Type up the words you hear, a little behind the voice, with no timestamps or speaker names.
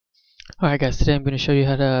Alright guys, today I'm going to show you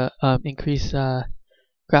how to increase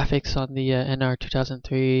graphics on the NR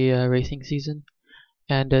 2003 racing season.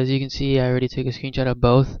 And as you can see, I already took a screenshot of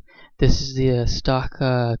both. This is the stock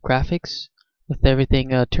graphics with everything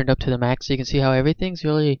turned up to the max. So you can see how everything's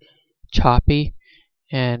really choppy,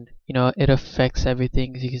 and it affects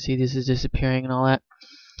everything. As you can see, this is disappearing and all that.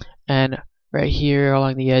 And right here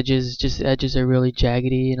along the edges, just the edges are really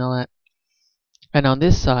jaggedy and all that. And on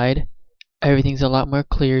this side, everything's a lot more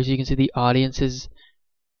clear. As you can see, the audience is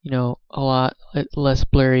a lot less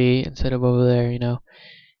blurry instead of over there,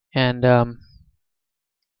 and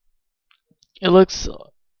it looks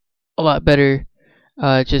a lot better,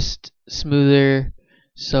 just smoother.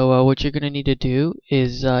 So what you're gonna need to do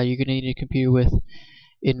is you're gonna need a computer with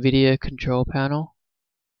NVIDIA control panel.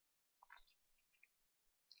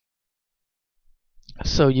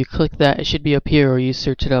 So you click that, it should be up here, or you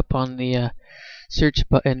search it up on the search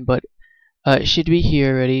button, but it should be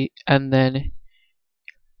here already. And then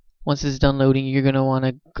once it's done loading, you're gonna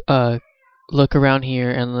want to look around here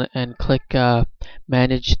and click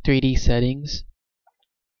manage 3D settings,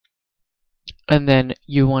 and then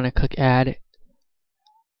you want to click add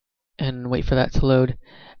and wait for that to load,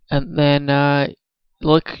 and then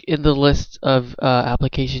look in the list of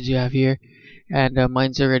applications you have here, and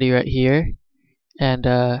mine's already right here, and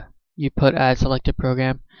you put add selected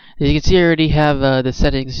program. As you can see, I already have the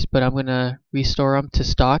settings, but I'm gonna restore them to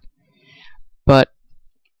stock. But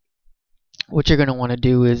what you're gonna want to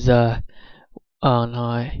do is on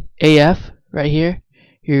AF right here,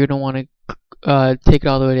 you're gonna want to take it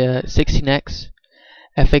all the way to 16x,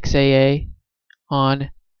 FXAA on,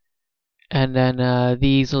 and then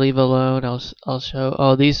these leave alone. I'll show.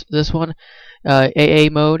 Oh, this one, AA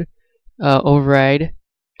mode, override,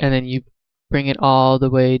 and then you bring it all the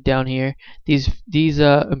way down here. These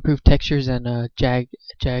improve textures and jagged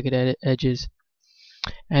edges.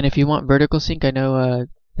 And if you want vertical sync, I know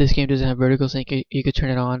this game doesn't have vertical sync. You could turn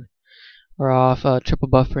it on or off. Triple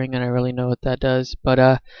buffering, and I really know what that does.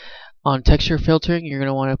 But on texture filtering, you're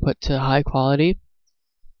gonna want to put to high quality,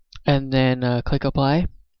 and then click apply,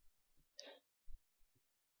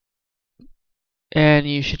 and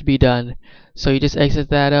you should be done. So you just exit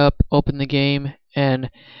that up, open the game, and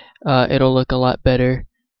it'll look a lot better.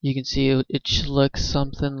 You can see it should look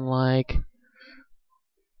something like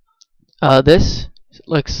this. It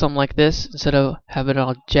looks something like this. Instead of having it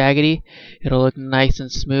all jaggedy, it'll look nice and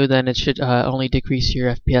smooth, and it should only decrease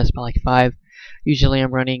your FPS by like 5. Usually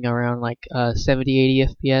I'm running around like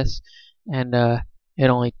 70-80 FPS, and it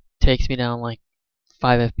only takes me down like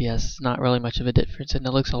 5 FPS. It's not really much of a difference, and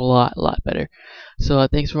it looks a lot better. So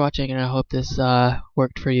thanks for watching, and I hope this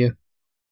worked for you.